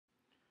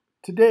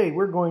Today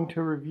we're going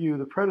to review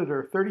the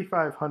Predator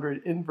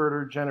 3500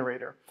 inverter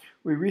generator.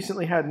 We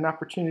recently had an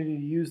opportunity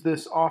to use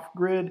this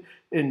off-grid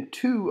in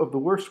two of the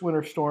worst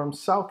winter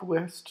storms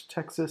Southwest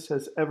Texas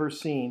has ever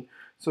seen.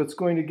 So it's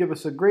going to give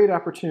us a great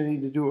opportunity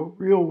to do a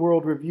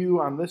real-world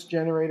review on this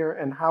generator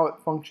and how it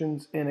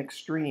functions in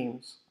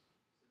extremes.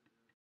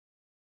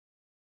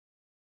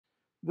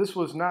 This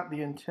was not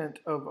the intent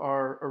of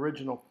our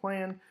original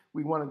plan.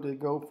 We wanted to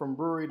go from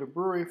brewery to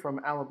brewery, from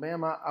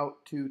Alabama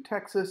out to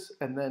Texas,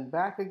 and then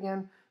back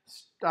again,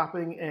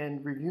 stopping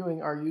and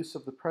reviewing our use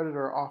of the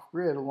Predator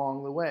off-grid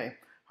along the way.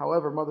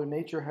 However, Mother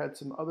Nature had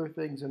some other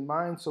things in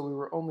mind, so we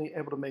were only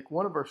able to make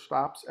one of our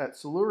stops at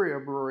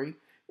Siluria Brewery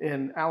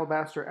in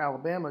Alabaster,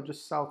 Alabama,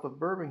 just south of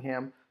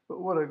Birmingham.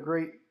 But what a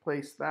great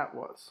place that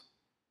was.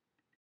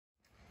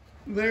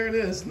 There it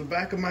is in the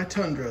back of my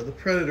Tundra, the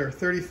Predator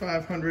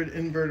 3500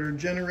 inverter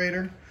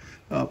generator,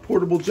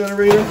 portable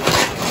generator.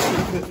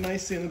 Fit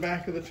nicely in the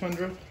back of the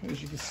Tundra,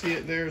 as you can see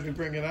it there as we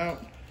bring it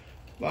out.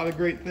 A lot of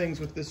great things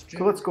with this generator.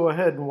 So let's go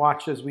ahead and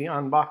watch as we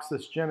unbox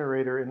this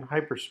generator in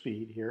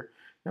hyperspeed here.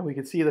 And we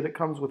can see that it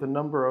comes with a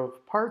number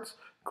of parts,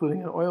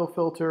 including an oil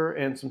filter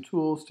and some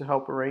tools to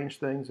help arrange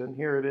things. And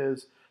here it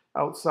is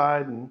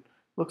outside, and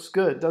looks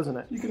good, doesn't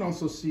it? You can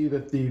also see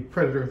that the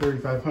Predator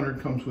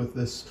 3500 comes with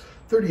this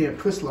 30 amp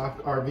twist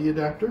lock RV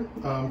adapter.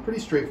 Pretty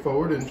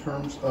straightforward in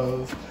terms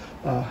of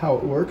how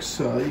it works.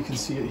 You can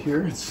see it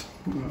here. It's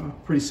a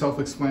pretty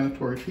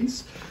self-explanatory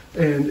piece,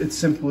 and it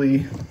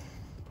simply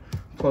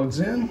plugs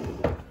in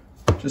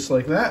just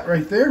like that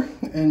right there,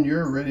 and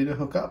you're ready to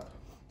hook up.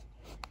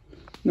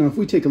 Now, if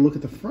we take a look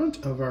at the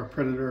front of our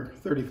Predator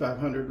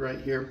 3500 right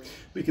here,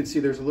 we can see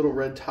there's a little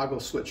red toggle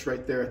switch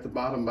right there at the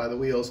bottom by the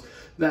wheels.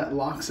 That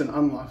locks and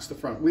unlocks the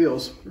front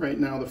wheels. Right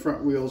now, the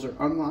front wheels are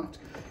unlocked,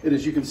 and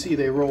as you can see,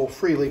 they roll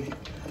freely.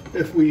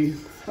 If we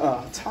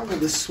toggle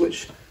this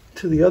switch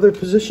to the other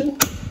position,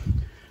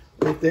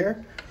 right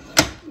there,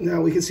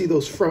 now we can see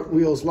those front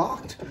wheels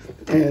locked,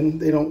 and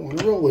they don't want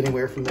to roll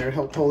anywhere from there. It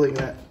helps holding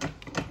that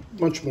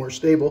much more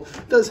stable.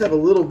 It does have a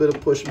little bit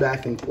of push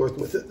back and forth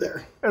with it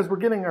there. As we're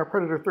getting our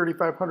Predator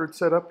 3500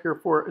 set up here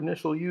for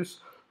initial use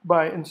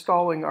by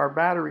installing our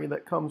battery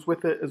that comes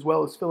with it, as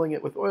well as filling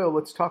it with oil,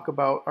 let's talk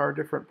about our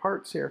different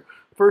parts here.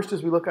 First,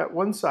 as we look at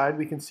one side,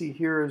 we can see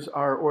here is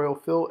our oil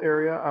fill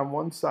area on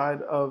one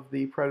side of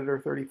the Predator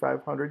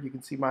 3500. You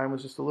can see mine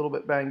was just a little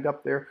bit banged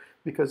up there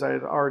because I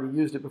had already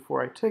used it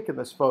before I'd taken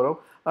this photo.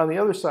 On the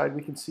other side,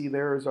 we can see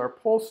there is our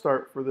pull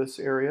start for this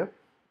area.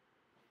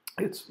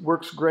 It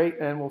works great,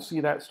 and we'll see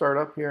that start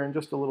up here in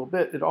just a little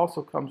bit. It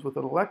also comes with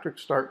an electric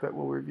start that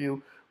we'll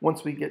review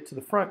once we get to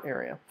the front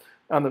area.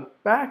 On the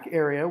back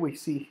area, we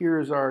see here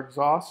is our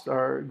exhaust.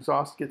 Our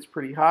exhaust gets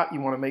pretty hot. You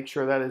want to make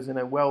sure that is in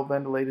a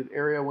well-ventilated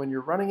area when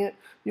you're running it.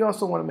 You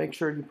also want to make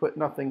sure you put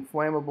nothing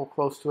flammable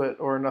close to it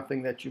or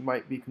nothing that you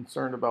might be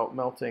concerned about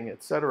melting,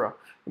 etc.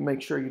 And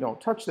make sure you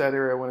don't touch that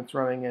area when it's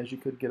running, as you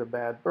could get a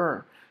bad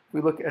burn. If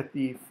we look at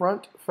the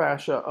front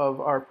fascia of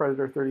our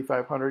Predator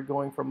 3500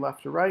 going from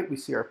left to right, we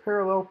see our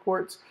parallel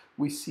ports.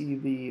 We see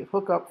the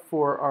hookup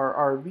for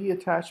our RV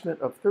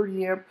attachment of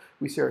 30 amp.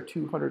 We see our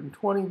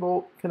 220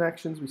 volt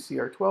connections. We see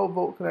our 12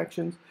 volt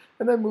connections.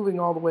 And then moving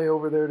all the way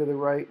over there to the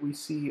right, we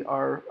see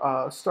our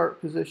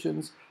start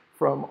positions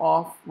from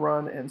off,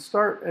 run, and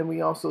start. And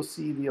we also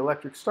see the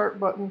electric start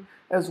button,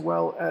 as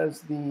well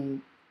as the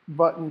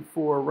button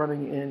for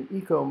running in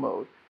eco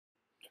mode.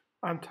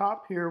 On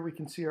top here, we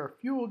can see our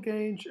fuel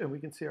gauge, and we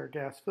can see our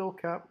gas fill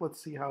cap.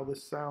 Let's see how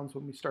this sounds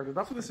when we start it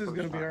up. So this is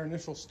going to be our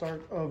initial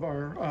start of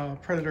our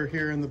Predator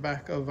here in the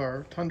back of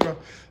our Tundra.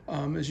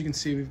 As you can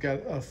see, we've got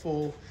a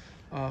full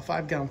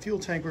 5-gallon fuel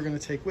tank we're going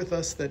to take with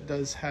us that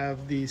does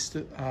have the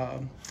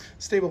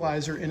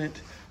stabilizer in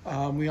it.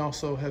 We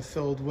also have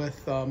filled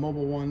with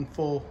Mobil 1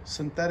 full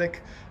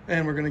synthetic,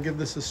 and we're going to give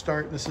this a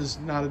start. This is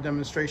not a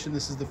demonstration.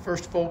 This is the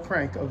first full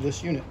crank of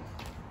this unit.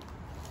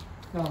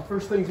 Now,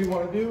 first things we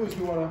want to do is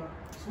we want to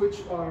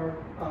switch our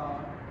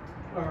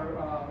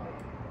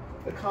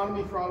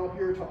economy throttle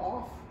here to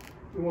off.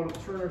 We want to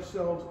turn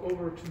ourselves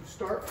over to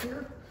start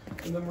here,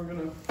 and then we're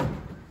going to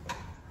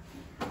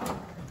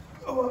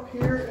go up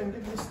here and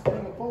give this thing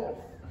a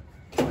pull.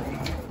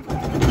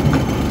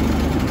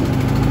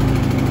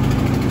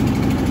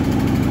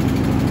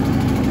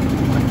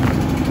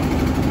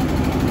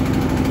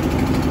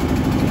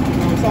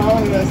 Now it's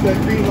on, and as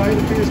that green light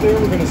appears there,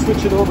 we're going to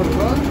switch it over to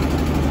run.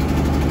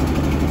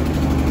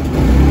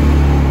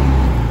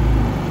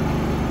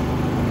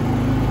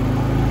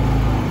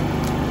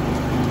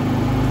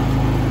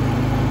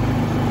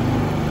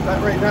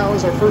 Right now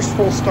is our first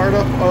full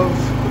startup of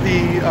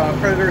the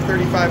Predator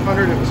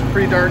 3500. It was a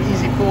pretty darn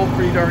easy pull,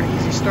 pretty darn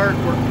easy start,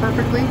 worked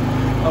perfectly.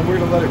 We're going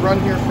to let it run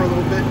here for a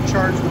little bit and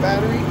charge the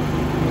battery.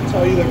 I'm going to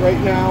tell you that right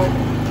now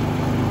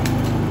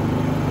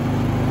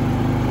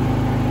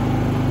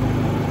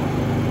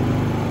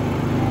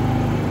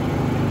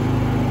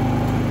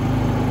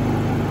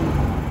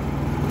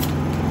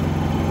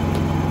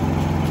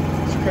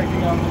it's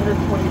cranking out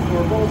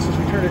 124 volts. As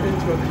we turn it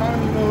into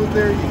economy mode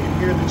there, you can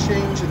hear the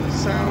change in the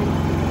sound.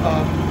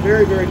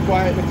 Very, very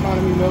quiet in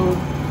economy mode.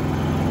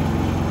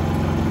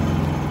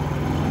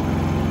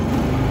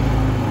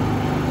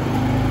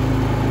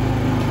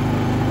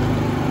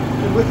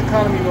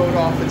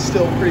 off, it's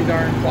still pretty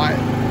darn quiet.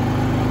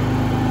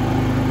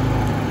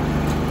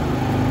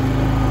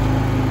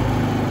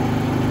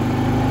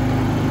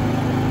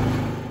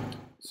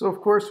 So of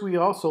course we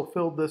also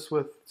filled this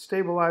with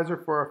stabilizer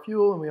for our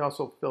fuel, and we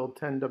also filled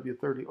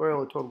 10W30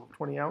 oil. A total of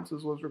 20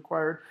 ounces was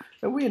required,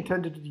 and we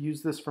intended to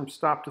use this from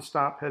stop to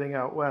stop heading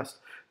out west.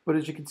 But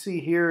as you can see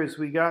here, as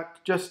we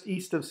got just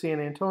east of San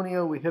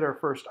Antonio, we hit our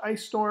first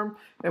ice storm,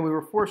 and we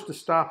were forced to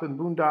stop and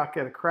boondock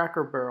at a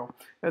Cracker Barrel.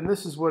 And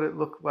this is what it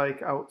looked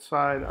like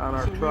outside on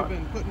our truck. So we've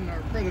been putting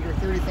our Predator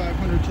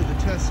 3500 to the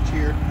test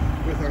here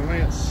with our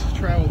Lance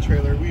travel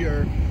trailer. We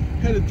are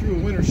headed through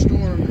a winter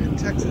storm in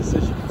Texas.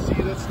 As you can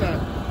see, that's not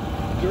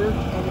dirt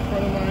on the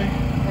front of my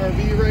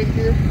RV right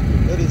here.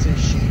 That is a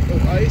sheet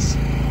of ice,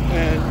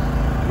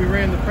 and we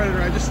ran the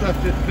Predator. I just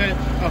left it bent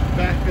up the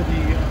back of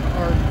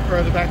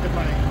the back of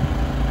my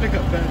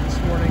pickup bed this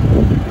morning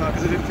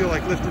because I didn't feel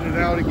like lifting it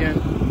out again.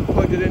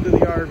 Plugged it into the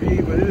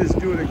RV, but it is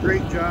doing a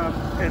great job,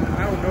 and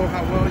I don't know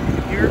how well you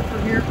can hear it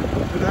from here,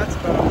 but that's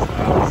about as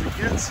loud as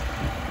it gets.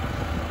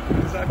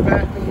 As I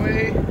back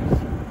away,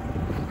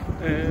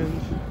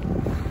 and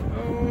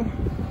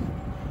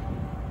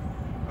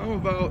I'm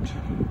about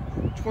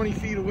 20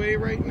 feet away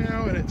right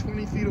now, and at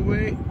 20 feet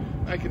away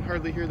I can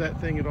hardly hear that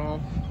thing at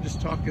all. I'm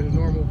just talking a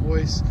normal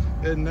voice,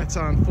 and that's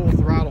on full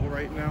throttle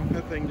right now.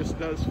 That thing just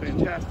does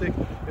fantastic.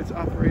 It's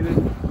operated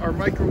our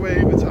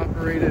microwave, it's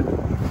operated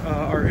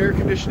our air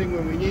conditioning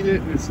when we need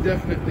it, and it's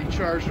definitely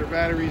charged our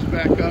batteries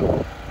back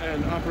up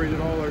and operated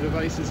all our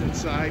devices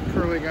inside.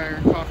 Curling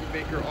iron, coffee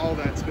maker, all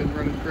that's been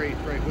running great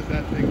right with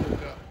that thing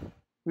hooked up.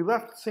 We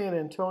left San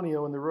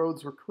Antonio and the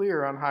roads were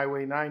clear on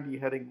Highway 90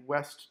 heading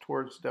west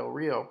towards Del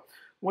Rio.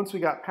 Once we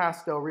got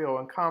past Del Rio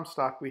and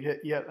Comstock, we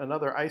hit yet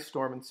another ice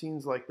storm, and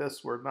scenes like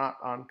this were not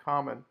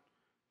uncommon.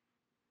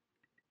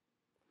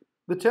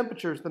 The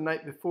temperatures the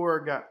night before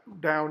got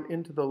down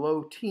into the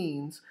low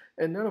teens,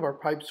 and none of our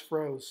pipes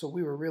froze, so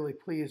we were really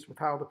pleased with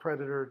how the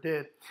Predator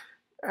did.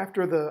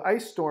 After the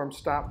ice storm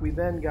stopped, we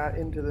then got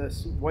into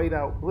this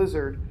whiteout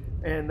blizzard,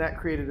 and that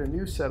created a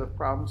new set of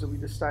problems, and we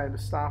decided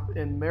to stop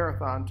in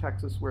Marathon,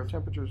 Texas, where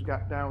temperatures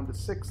got down to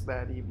 6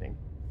 that evening.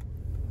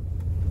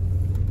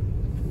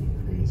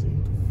 Crazy.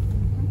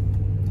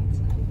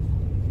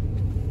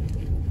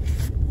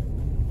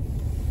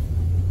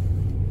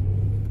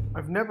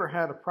 I've never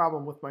had a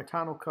problem with my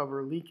tonneau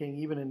cover leaking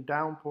even in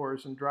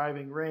downpours and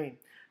driving rain.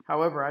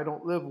 However, I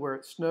don't live where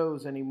it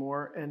snows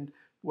anymore, and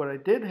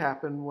what did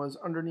happen was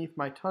underneath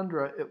my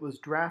Tundra, it was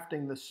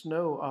drafting the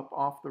snow up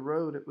off the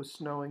road. It was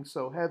snowing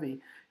so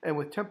heavy, and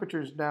with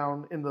temperatures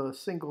down in the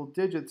single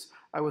digits,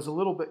 I was a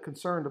little bit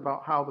concerned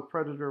about how the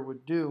Predator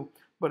would do,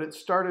 but it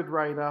started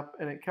right up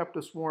and it kept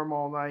us warm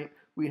all night.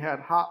 We had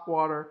hot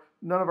water.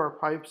 None of our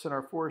pipes in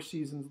our Four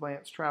Seasons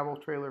Lance travel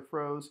trailer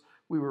froze.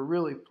 We were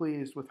really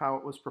pleased with how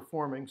it was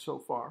performing so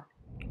far.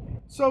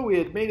 So we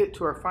had made it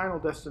to our final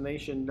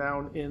destination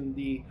down in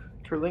the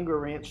Terlingua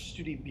Ranch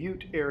Studi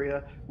Butte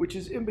area, which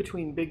is in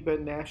between Big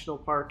Bend National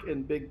Park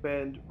and Big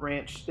Bend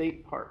Ranch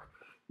State Park.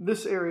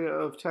 This area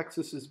of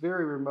Texas is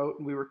very remote,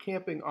 and we were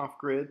camping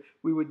off-grid.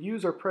 We would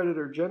use our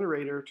Predator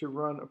generator to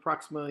run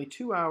approximately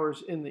 2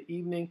 hours in the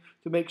evening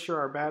to make sure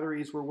our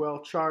batteries were well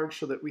charged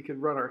so that we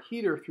could run our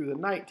heater through the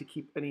night to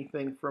keep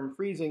anything from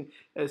freezing,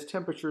 as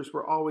temperatures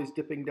were always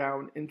dipping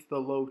down into the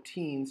low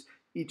teens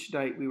each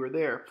night we were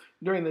there.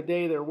 During the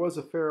day there was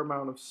a fair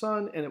amount of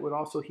sun, and it would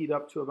also heat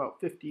up to about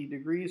 50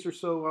 degrees or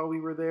so while we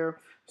were there,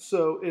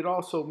 so it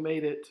also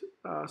made it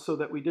so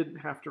that we didn't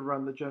have to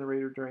run the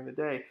generator during the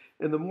day.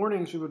 In the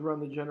mornings we would run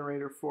the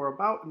generator for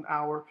about an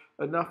hour,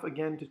 enough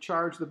again to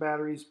charge the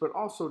batteries but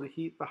also to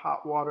heat the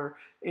hot water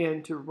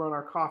and to run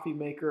our coffee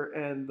maker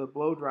and the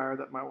blow dryer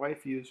that my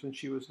wife used when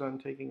she was done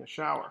taking a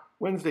shower.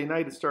 Wednesday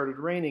night it started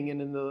raining,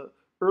 and in the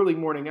early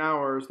morning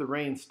hours, the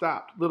rain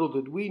stopped. Little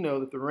did we know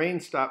that the rain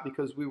stopped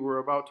because we were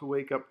about to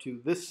wake up to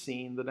this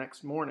scene the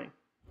next morning.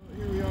 Well,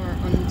 here we are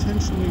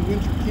unintentionally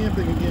winter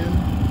camping again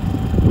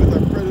with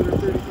our Predator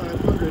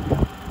 3500.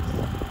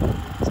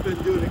 It's been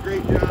doing a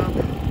great job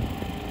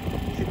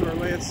keeping our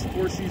Lance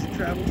four-season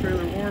travel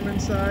trailer warm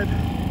inside,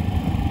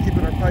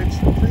 keeping our pipes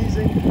from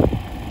freezing.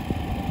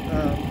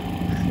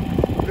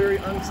 Very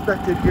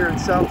unexpected here in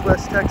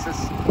southwest Texas,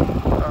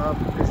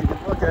 as you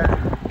can look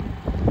at.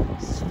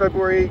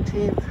 February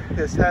 18th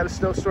has had a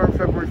snowstorm.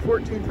 February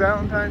 14th,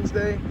 Valentine's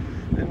Day,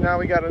 and now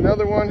we got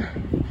another one.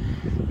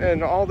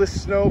 And all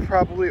this snow,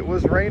 probably it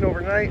was rain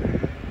overnight.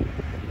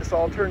 This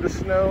all turned to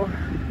snow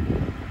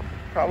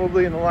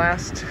probably in the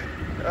last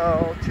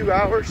 2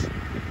 hours.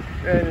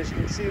 And as you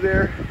can see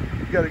there,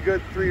 you got a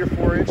good 3 or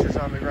 4 inches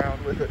on the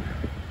ground with it.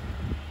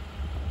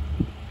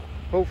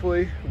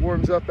 Hopefully it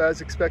warms up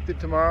as expected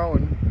tomorrow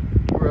and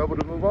we're able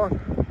to move on.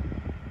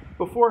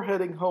 Before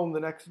heading home the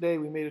next day,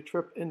 we made a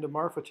trip into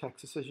Marfa,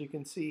 Texas. As you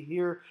can see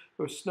here,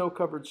 there were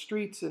snow-covered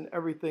streets and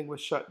everything was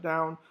shut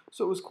down,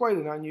 so it was quite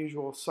an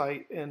unusual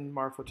sight in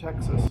Marfa,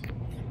 Texas.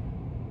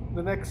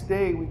 The next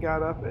day, we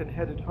got up and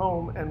headed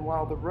home, and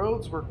while the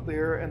roads were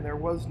clear and there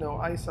was no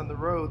ice on the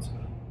roads,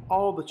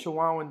 all the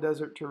Chihuahuan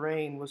desert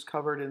terrain was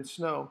covered in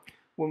snow.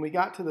 When we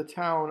got to the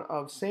town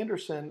of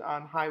Sanderson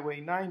on Highway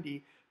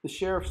 90, the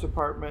sheriff's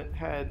department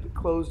had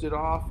closed it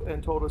off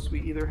and told us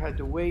we either had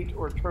to wait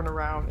or turn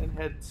around and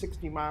head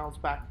 60 miles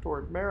back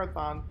toward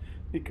Marathon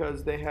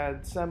because they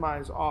had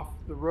semis off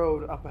the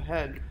road up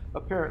ahead.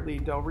 Apparently,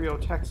 Del Rio,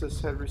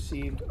 Texas had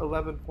received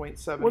 11.7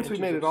 inches of snow. Once we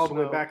made it all the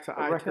way back to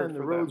I-10,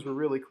 the roads were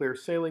really clear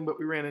sailing, but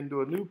we ran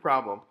into a new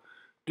problem.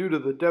 Due to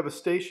the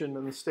devastation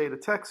in the state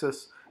of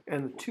Texas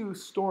and the two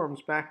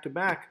storms back to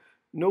back,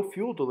 no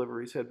fuel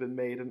deliveries had been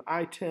made, and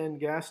I-10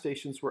 gas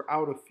stations were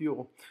out of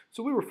fuel.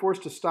 So we were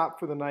forced to stop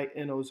for the night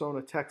in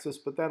Ozona, Texas,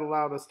 but that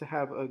allowed us to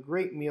have a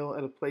great meal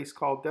at a place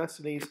called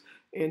Destiny's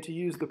and to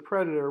use the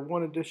Predator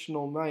one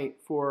additional night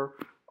for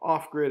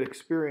off-grid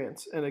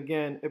experience. And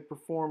again, it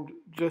performed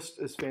just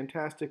as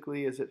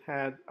fantastically as it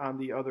had on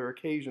the other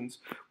occasions.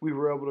 We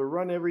were able to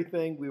run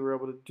everything, we were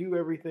able to do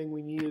everything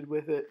we needed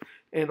with it,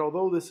 and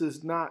although this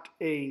is not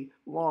a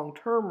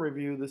long-term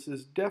review, this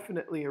is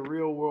definitely a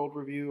real-world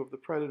review of the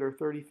Predator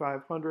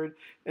 3500,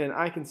 and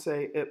I can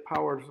say it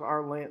powers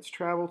our Lance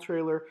travel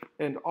trailer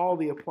and all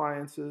the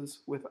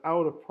appliances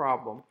without a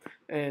problem.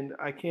 And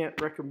I can't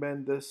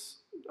recommend this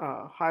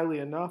highly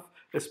enough,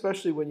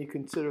 especially when you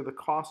consider the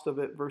cost of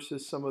it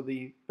versus some of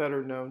the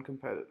better-known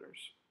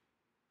competitors.